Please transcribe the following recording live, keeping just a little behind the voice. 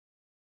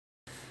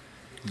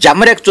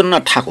जामरेक चुन्न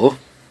ठाको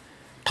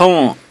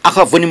ठाउँ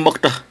आँखा पनि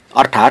मक्त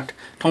अर्थात्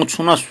ठाउँ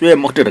छुन सुए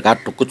मक्ति ढका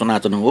टुक्को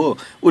चुनाचन हो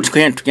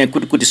उठ्के ठुके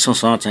कुटकुटी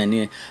सस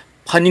चाहिँ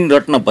फनिङ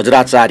रत्न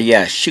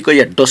बज्राचार्य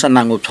सिकया दशा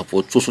नाङ्गो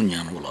छपो चुसु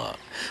न्यान होला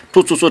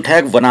टु चुसु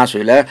ठ्याक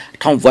बनासोले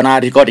ठाउँ बना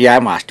रिकर्ड या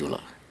मास्टि होला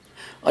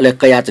अले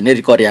कया चाहिँ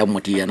रिकर्ड या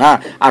मटिएन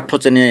आठो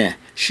चाहिँ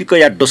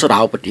सिकया दशा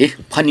रावपट्टि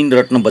फनिङ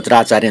रत्न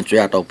बज्राचार्य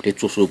चुया टाउपट्टि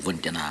चुसु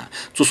बन्टेन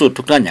चुसु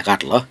ठुक्न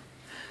न्याकाट ल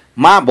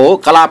मा भो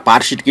कला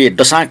पार्सिटके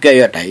दशा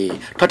कया टाइ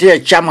ठठे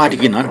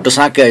च्यामाटिकिन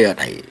दशा कया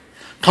टाइ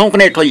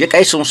ठाउँकने ठो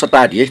 21औं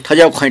शताब्दी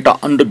थजाउ खैट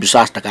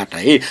अन्धविश्वास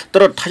टकाटाइ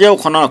तर थजाउ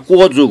खन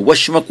कोजु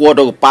वश्म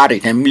कोडो पार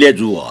हिँड मिले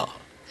जु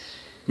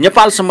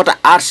नेपालसम्म त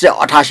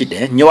 888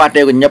 टे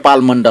नेवाटेको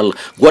नेपाल मण्डल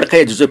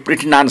गोर्खे जुजु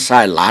पृथ्वीनारायण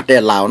साय लाटे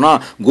लाउन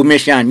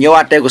गुमेस्या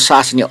नेवाटेको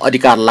शासनीय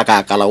अधिकार लगा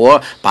कला हो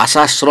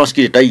भाषा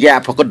संस्कृति त या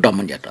फक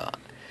डमन्यत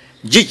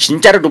जी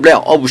छिन्चार डुब्ले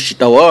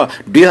अवसित हो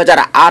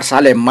 2008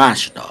 साले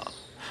मासित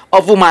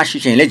अबु मासी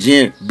चाहिँले जे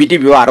बिटी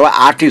व्यवहार वा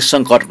आर्थिक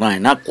सङ्कट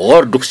हैन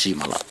घोर दुखी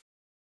मला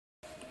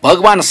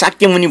भगवान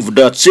शाक्य मुनि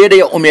बुद्ध चेरे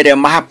उमेरे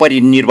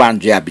महापरिनिर्वाण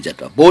जया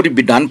बिजत बौरी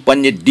विधान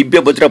पन्ने दिव्य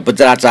वज्र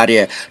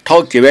बज्राचार्य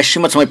ठौ केवे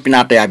सिमछमै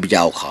पिनाटया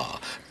बिजाउ ख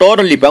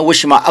टोर लिपा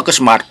वसिमा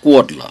अकस्मात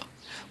कोट ल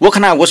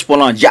वखना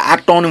वसपोल ज्या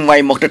आटौन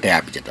वाइ मक्त टया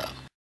बिजत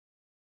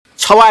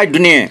छवाय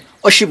दुने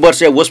 80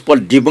 वर्षीय वसपोल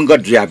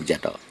दिवंगत जया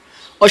बिजत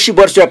 80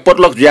 वर्षीय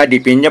पटलक जया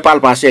दिपि नेपाल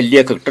भाषा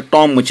लेखक त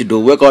टम मुचिडो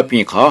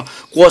वेकपि ख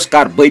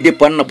कोशकार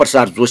वैद्यपन्न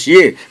प्रसाद जोशी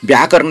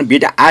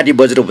व्याकरणविद आदि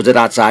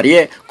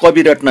बज्राचार्य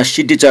कविरत्न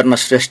सिद्धिचरण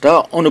श्रेष्ठ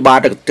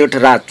अनुवादक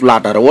तीर्थराज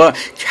तुलाधर व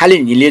ख्याली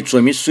निले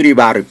चोमी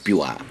सुरीबार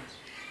पिवा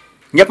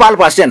नेपाल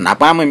भाषा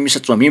नापाम मिस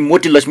चोमी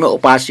मोटी लक्ष्मी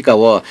उपासिका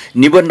व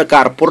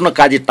निबन्धकार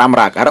पूर्णकाजी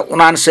ताम्राकार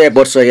 79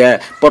 वर्षीय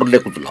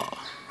परलेकुल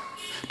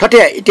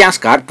ठटे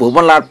इतिहासकार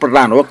भुवनलाल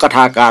प्रधान व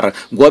कथाकार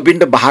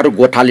गोविन्द बहादुर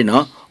गोठालिन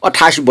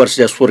 88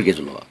 वर्षीय स्वर्गीय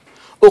जुल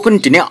ओखन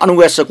तिने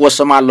अनुवेशक व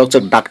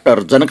समालोचक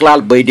डाक्टर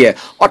जनकलाल वैद्य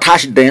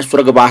 88 दे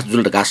स्वर्गवास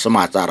जुलका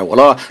समाचार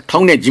होला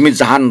ठौने जिमी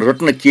जहान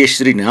रत्न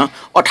केसरी न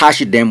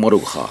 88 दे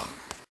मरुख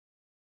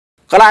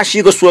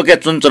कलासीको स्वर्गीय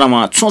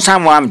चुनचनमा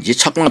छुसाम जि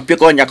छक्न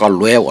पेको न्याक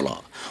लोए होला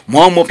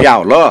म प्या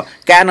होला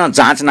क्यान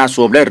जाँचना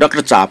सोबले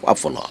रक्तचाप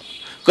अफल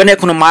कने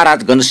खुन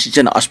महाराजगञ्ज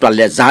शिक्षण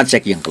अस्पतालले जाँच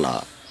किंकल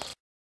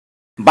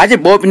बाजे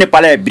बोप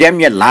नेपाले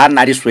बिरामी ला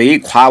नारी सोई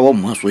ख्वाओ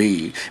म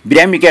सोई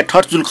बिरामी के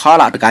ठटजुल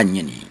खला अटका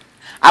न्यनी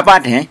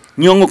आपाठे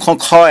न्योंगु ख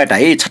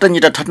खएटाइ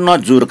छटनिट ठट्न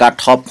जुरका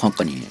ठप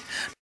खकनी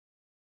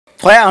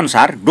फया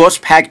अनुसार डोज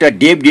फ्याक्टर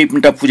डेब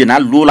मिट पुजना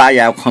लुला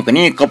या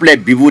खकनी कपले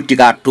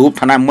विभूतिका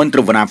धूप थना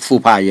मन्त्र बना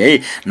फुफा ये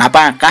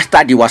नापा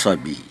कास्ता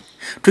दिवासबी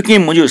ठुकी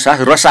मुजुसा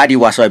रसाडी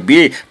वासबी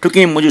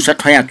ठुकी मुजुसा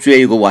ठया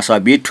चुएको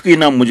वासबी ठुकी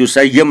न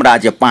मुजुसा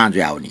यमराज पाँच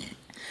आउनी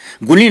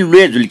गुली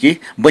लुए जुल्की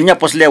बन्या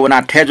पसले वना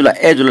ठेजुल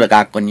एजुल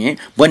का कनी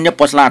बन्या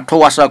पसला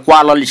ठोवास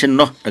क्वाल लिसन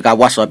न का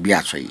वास बिया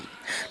छै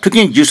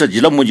ठुकी जुस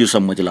जिल मुजुस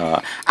मुजुल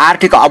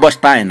आर्थिक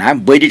अवस्था हैन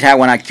बैडी ठा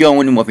वना क्यों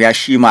उनी मफिया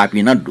सीमा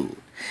पिन दु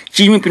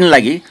चिमी पिन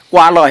लागि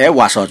क्वाल हे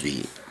वास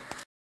जुई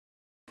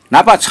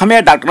नापा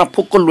छमे डाक्टर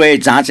फुक्क लुए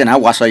जाँचेना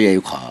वास यही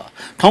ख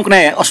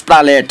ठौकने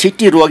अस्पतालले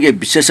ठिटी रोगी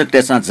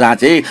विशेषज्ञसँग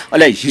जाँचे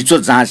अले हिचो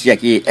जाँच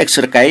याकी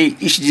एक्सरकाई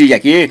इसिजी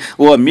याकी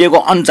ओ मेगो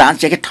अन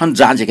जाँच याकी ठन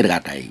जाँच याकी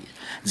गाटाई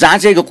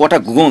जाँचेको कोठा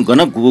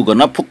गुगु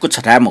गन फुक्क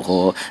छठाम हो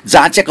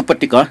जाँचेको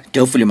पट्टिक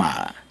ढेउफुलीमा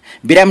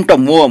बिराम त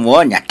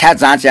मो न्याठा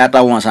जाँच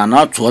याता वसान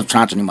छोज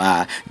छाँचनीमा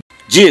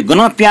जे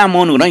गन प्या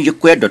मन गन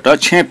यक्वे डट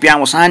छे प्या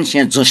वसान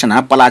छे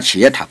जसना पला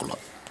छिए ठाकुल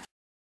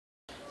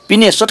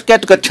पिने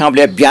सटकेटको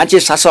ठ्याउले ब्याचे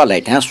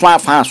सासलाई त्यहाँ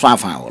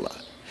स्वाफा होला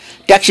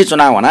ट्याक्सी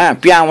चुनावना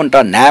प्यावन त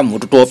न्या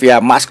मुटु टोपिया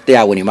मास्क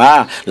त्या उनीमा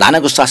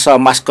लानको सास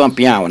मास्क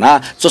प्यावना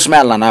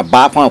चस्मा लाना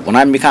बाफा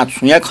भुना मिखा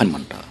छुया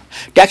खनमन्त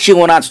ट्याक्सी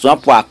ओना छ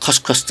पा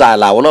खसखस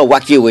चाला होला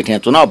वाकी वेठे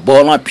चुना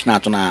बोल फिना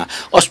चुना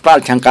अस्पताल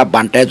ठ्याङ्का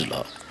बान्टे जुल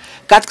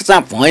काचकचा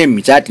भए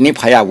मिचाटिनी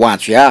फया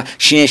वाछ्या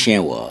से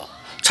व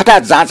छटा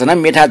जाँच न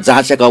मेठा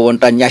जाँचका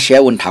वन्ट न्यास्या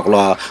उन ठाकुल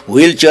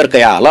व्हील चेयर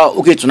कया होला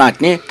उकी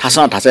चुनाटिनी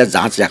ठासा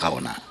जाँच याका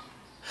हुना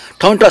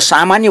ठौन्ट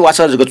सामान्य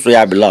वासा जको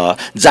चोया बिल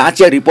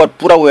जाँचे रिपोर्ट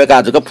पुरा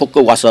वेका जको फुक्क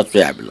वासा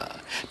चोया बिल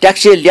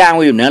ट्याक्सी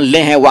ल्याउ न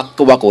लेहे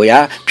वाक्क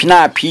होया फिना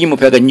फी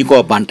मुफेक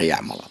निको बान्टया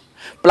मल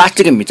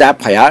प्लास्टिक मिचा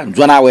फया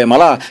जनावे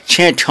मल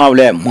छे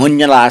ठौले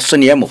मोन्यला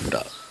सनिय मुफ्त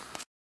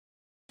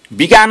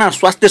विज्ञान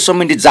स्वास्थ्य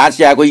सम्बन्धी जाँच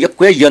याको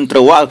यक्वे यन्त्र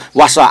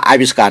वासा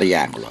आविष्कार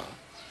याङ्गल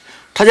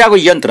थजाको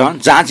यन्त्र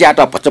जाँच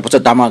याटा पचपच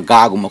दामा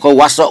गागु मको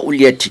वासा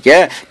उलिए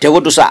ठिके ठेगो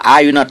दुसा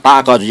आयु न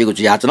ताक जुएको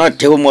याचन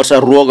ठेगो मोर्सा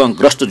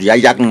रोगग्रस्त जुया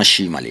याक्न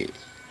सीमाले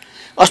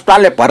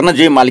अस्पतालले भर्न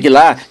जे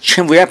मालिकला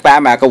छेमुया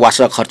पामाको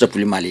वासा खर्च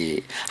पुलिमाले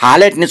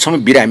हालेट नि छम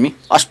बिरामी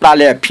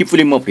अस्पतालले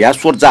फिपुली मफिया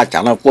सोर्जा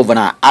चाल को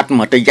बना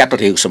आत्महत्या यात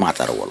रहेको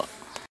समाचार होला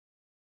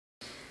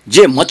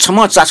जे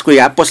मछम चासको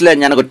या पसले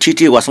न्यानको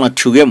ठिठी वासमा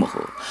ठुगे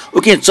महो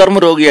उके चर्म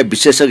रोगी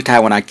विशेषज्ञ था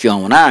वना क्यों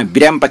वना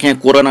बिराम पखे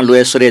कोरोना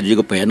लोए सरे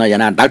जुको भएन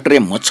याना डाक्टर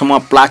मछम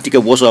प्लास्टिक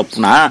बोस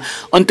पुना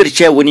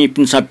अन्तरिक्ष वनी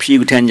पिन्छ फी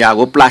उठ्यान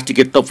जागो प्लास्टिक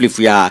टपली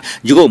फुया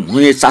जुको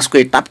मुए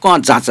चासको तापक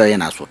जाँच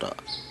याना सोट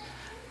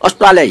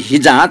अस्ट्रेलिया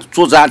हिजा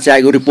चोजा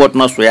च्यागो रिपोर्ट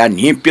न सोया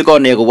नि पिको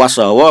नेगो वास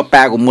हो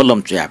प्यागो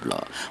मलम च्याब्ल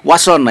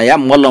वास नया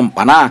मलम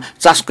पना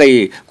चास्कै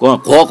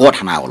घो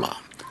ठाना होला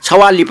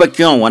छवाली प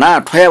क्यों वना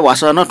ठया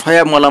वास न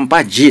ठया मलम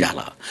पा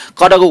जिराला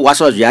कडगो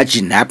वास ज्या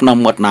जि न्याप न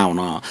मत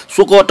नाउन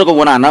सुकोटको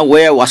वना न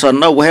वे वास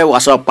न वे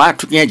वास पा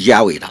ठुकिया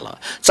ज्याउ इराला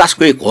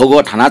चास्कै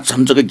घो ठाना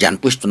झमजक ज्ञान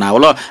पुष्टना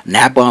होला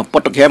न्याप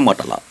पटके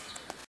मतला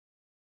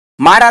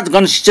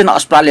महाराजगञ्ज सिचन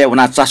अस्ट्रेलिया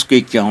हुना चास्कै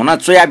के हुना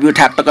चोया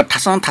बिउठा टक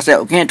ठासन ठासे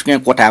उके ठुके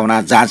कोठा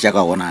हुना जाँचेका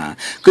हुना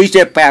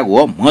कैसे प्याग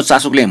हो म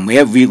चासुकले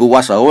मे बिगो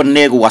वास हो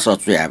नेगो वास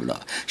चोया बिल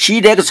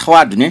सिडेको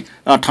छवा दुने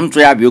ठन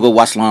चोया बिगो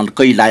वासला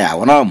कै लाया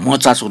हुना म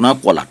चासुक न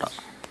कोलाट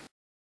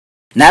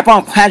नापा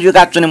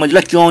ख्वाजुका चुने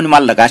मजला क्यों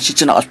माल लगा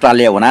सिचन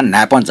अस्ट्रेलिया हुना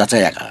नापा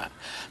जचायाका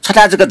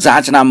छटाजक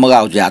जाँचना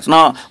मगाउ जाँच्न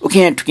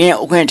उखे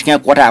ठुके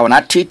कोठा हुना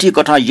ठिठी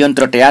कठा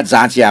यन्त्र टया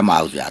जाँचिया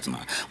माउ जाँच्न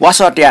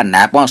वास टया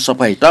न्याप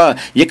सफै त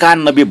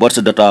 91 वर्ष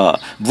दट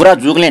बुरा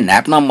जुगले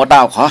न्याप्न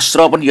मटाउ ख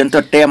श्रवण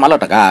यन्त्र टया माल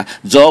टका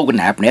जौग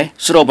न्याप्ने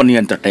श्रवण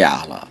यन्त्र टया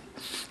हल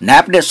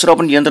न्याप्ने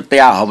श्रवण यन्त्र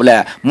टया हबले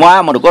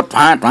मुआमरको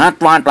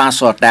ट्वा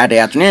स टाडे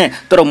आच्ने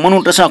तर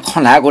मनुटस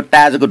खलाको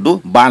टाजको दु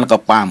बालक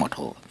पामठ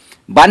हो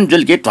बान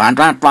जुलके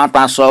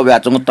ट्वा स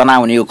व्याचङ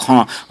तनाउने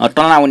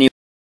तनाउने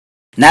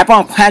नापा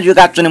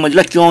ख्वाजुका चुने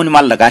मजला क्यों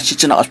माल लगा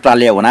सिचन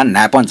अस्ट्रेलिया हुना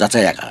नापा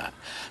जचायाका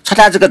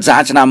छटाजक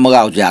जाँचना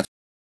मगाउ जाँच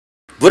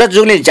बुरा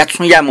जुगले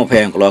ज्याक्सुया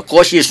मफेंकल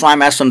कोशी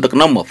स्वाम्या सन्तक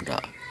न मफट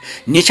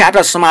निछाट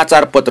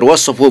समाचार पत्र व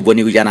सफु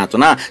बनिगु जाना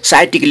चना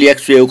साइटिक लेख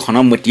सुयौ खन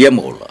मटिए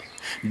मोल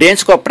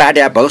डेन्सको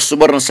प्राध्यापक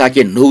सुवर्ण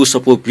साके नुगु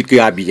सफु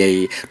पिकिया बिजय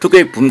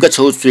ठुकै भूमिका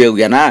छौ सुयौ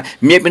जाना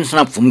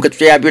मेपिनसना भूमिका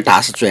चया बि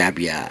ढास चया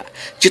बिया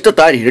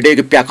चित्ततार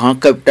हिडेको प्याख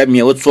कविता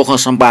मेउ चोख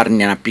सम्पार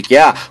न्याना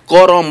पिकिया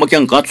कर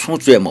मक्यङ ग छु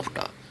चय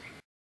मफट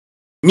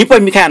निप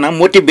मिखाना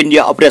मोटे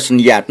बिन्डिया अपरेसन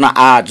यात न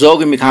आ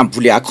जोग मिखा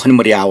भुलिया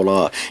खनमरिया आउल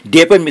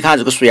डेप मिखा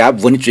जको सुया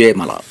वनिचुए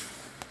मल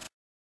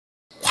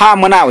खा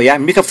मना होया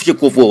मिखा फुची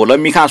कोपो होला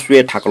मिखा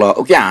सुए ठाकल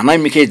ओके हाना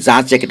मिखे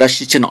जाँच चेक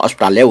सिचन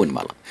अस्ट्रेलिया हुन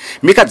मल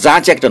मिखा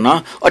जाँच चेक न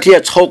अठिया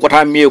 6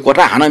 कोठा मेउ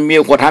कोठा हाना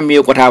मेउ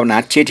कोठा हुना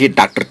ठेठी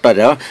डाक्टर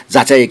तर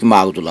जाँच एक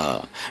माउदुल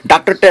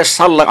डाक्टर ते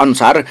सल्लाह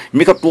अनुसार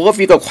मिखा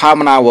टोफीको खा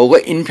मना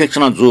होगो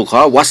इन्फेक्सन जोख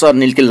वासर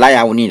निल्के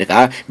लाया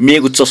उनीका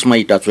मेगु चस्मा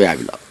इटा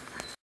चोयाबिल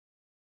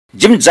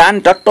जिम जान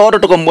त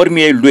टरटको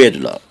मर्मिए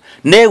लुएदल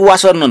ने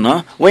वासर न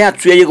वया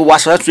चुएको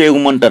वासर चुएको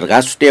मन्टरका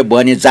सुटे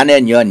बने जाने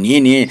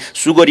नि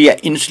सुगरिया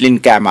इन्सुलिन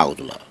काम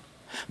आउदल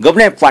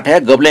गब्ले पाठे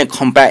गब्ले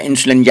खम्पा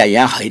इन्सुलिन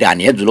या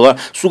हैराने जुल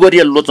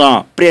सुगरिया लोच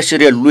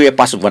प्रेसर लुए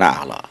पास बना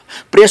हल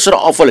प्रेसर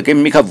अफल के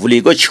मिखा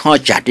भुलीको छ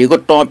झाटेको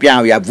टप्या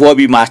या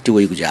बबी मास्टी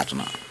होइको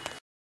जाचन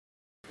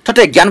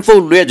थटे ज्ञानफो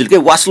लुए जुलके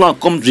वासला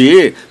कमजी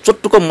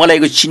चोट्टुको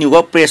मलाइको चिनी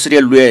व प्रेसर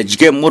लुए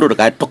जिके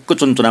मोरका टक्क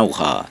चुनचुना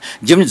ख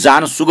जिम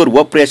जान सुगर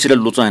व प्रेसर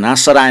लुचना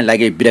सराय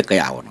लागे बिरकै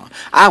आवन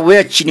आ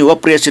वे चिनी व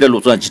प्रेसर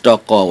लुचना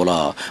जिटक होला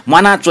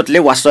माना चोटले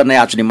वासर नै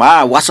आचुनीमा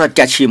वासर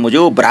ट्याछि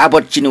मजो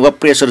बराबर चिनी व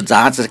प्रेसर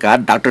जाँचका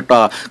डाक्टर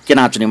त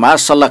केना आचुनीमा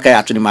सल्लाहकै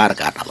आचुनीमा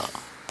काटल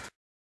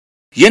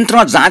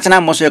यन्त्र जाँचना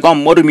मसेको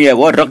मरुमिया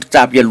व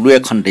रक्तचाप या लुए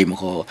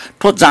खण्डैमुख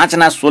ठो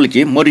जाँचना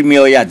सोल्की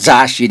मरुमिया या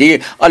जासिरी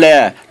अले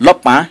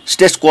लप्पा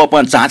स्टेस्कोप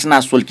जाँचना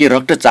सोल्की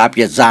रक्तचाप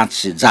या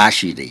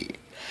जासिरी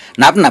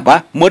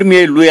नापनापा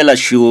मरुमिया लुएला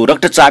सियो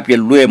रक्तचाप या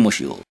लुए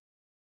मसियो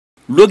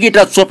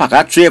लोगिटा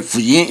चोपाका चुए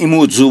फुजी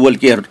इमु जुवल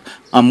के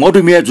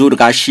मधुमेह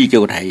जुरका सिके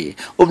उठाए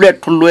उबले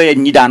ठुल्लोए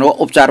निदान व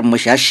उपचार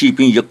मस्या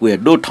सिपिङ यकुए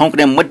दो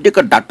ठाउँकने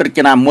मध्येको डाक्टर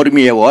केना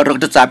मर्मिए व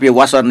रक्तचापे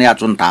वासर नया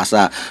चुन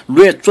थासा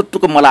लुए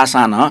चुत्तुको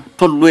मलासान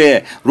ठुल्लोए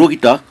रोगी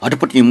त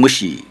हटपटी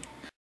मुसी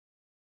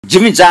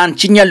जिमी जान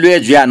चिन्या लुए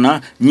ज्यान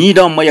निद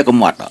मयको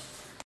मत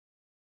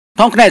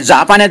ठाउँकने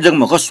जापाने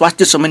जगमको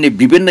स्वास्थ्य सम्बन्धी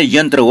विभिन्न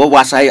यन्त्र व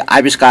वासाई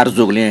आविष्कार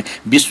जोगले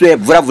विश्व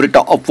बुराबुरीट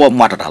अपव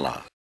मत ढाला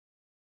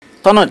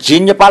तन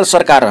नेपाल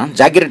सरकार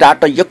जागिर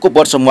डाट यक्को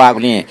वर्ष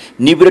मुआगले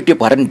निवृत्ति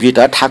भरण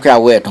भित्र ठाक्या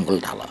वे ढंगल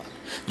थाला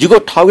जिगो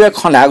ठौया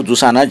खलाग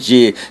जुसाना जे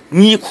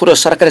नि खुरो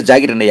सरकार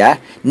जागिर नया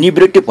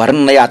निवृत्ति भरण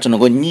नया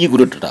चनको नि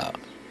गुरुट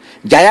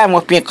जाया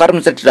मपे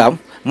कर्मचारी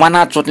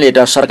माना चोटले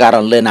द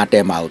सरकार ले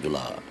नाटे माउदुल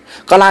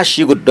कला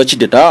सिगु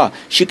दचित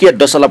सिके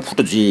दशला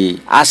फुटजी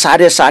आ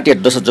 7.5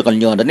 दश जकल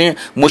न्यने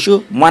मसु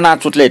माना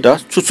चोटले द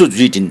छुछु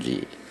जिटिनजी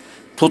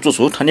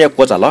थुचुसु ठने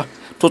कोचाल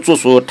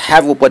थुचुसु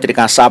ठाबु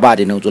पत्रिका साबा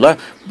दिनु जुल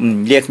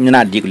लेख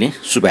निना दिगले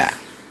सुबा